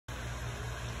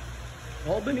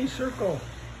Albany Circle.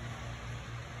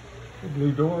 The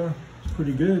blue door is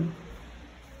pretty good.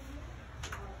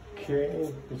 Okay,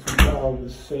 it's all the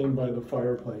same by the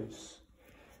fireplace.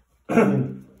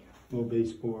 Low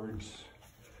baseboards,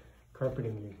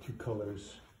 carpeting in 2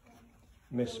 colors.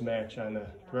 Mismatch on the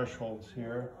thresholds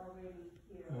here.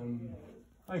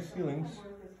 High ceilings.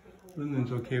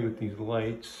 Linen's okay with these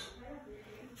lights.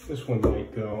 This one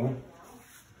might go.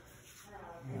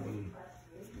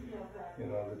 You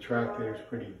know, the track there is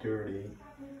pretty dirty.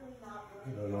 I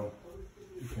don't know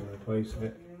if you can replace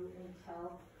it.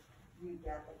 You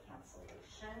get the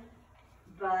cancellation,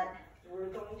 but we're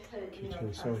going to,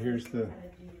 Kitchen. So here's the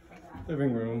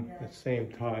living room, the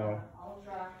same tile.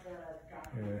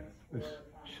 This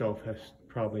shelf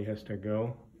probably has to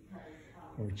go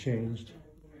or changed.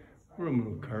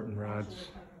 Remove curtain rods,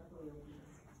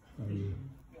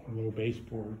 low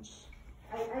baseboards.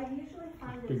 I usually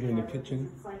find Bigger in the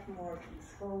kitchen. it's like more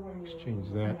peaceful when you.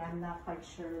 Change that. I'm not quite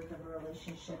sure the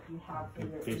relationship you have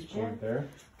with your Baseboard agent. there.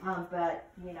 But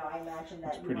you know, I imagine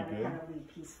that It's you want pretty to good. kind of leave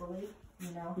peacefully.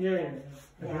 You know. Yeah.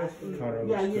 Counter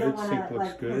Yeah, looks you don't good. want Sink to looks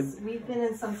like. good. 'Cause we've been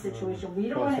in some situation. We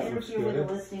don't want to closet looks interfere with the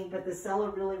good. listing, but the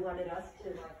seller really wanted us to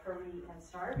like hurry and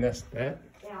start. And that's that.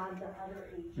 And the other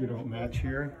agent. You don't match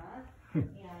here. And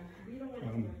we don't want to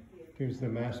interfere. Here's the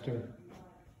master.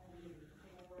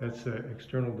 That's the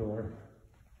external door.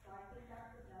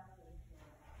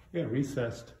 Yeah,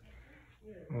 recessed.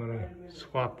 I want to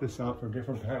swap this out for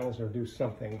different panels or do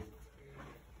something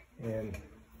and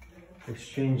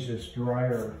exchange this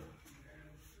dryer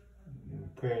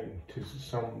thing to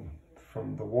some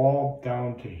from the wall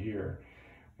down to here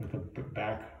with a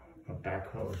back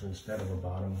hose instead of a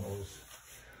bottom hose.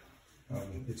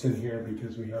 It's in here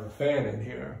because we have a fan in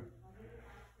here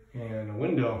and a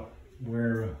window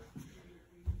where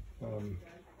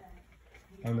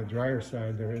on the dryer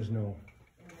side there is no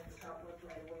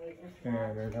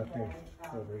fan, there's nothing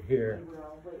over here,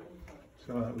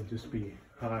 so that would just be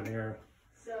hot air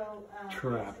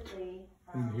trapped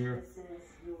in here. This is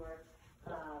your,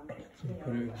 So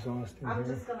put an exhaust in I'm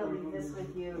here. just gonna leave this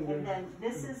with you, and then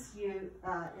this is you,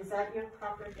 is that your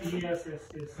proper name? Yes.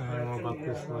 I don't know about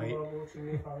this light.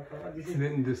 This We is,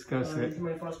 didn't discuss this it. is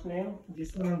my first name,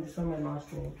 this one and this one my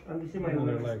last name, and this is my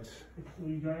Other name. lights.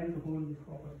 We joined to hold this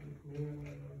property.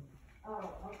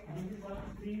 Oh,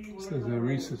 okay, This is a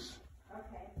recess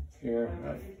okay. here.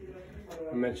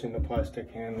 I mentioned the plastic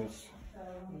handles.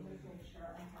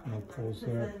 I'll close that.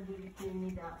 Then we do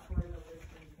need that for the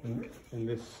listing. And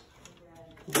this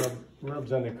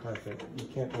rubs on the carpet. You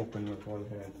can't open with one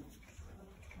hand.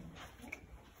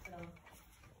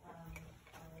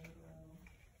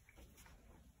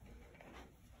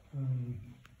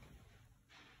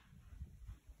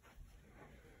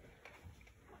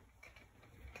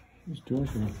 These doors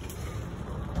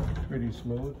are pretty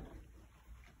smooth.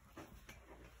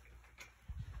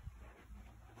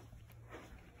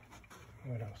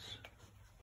 What else?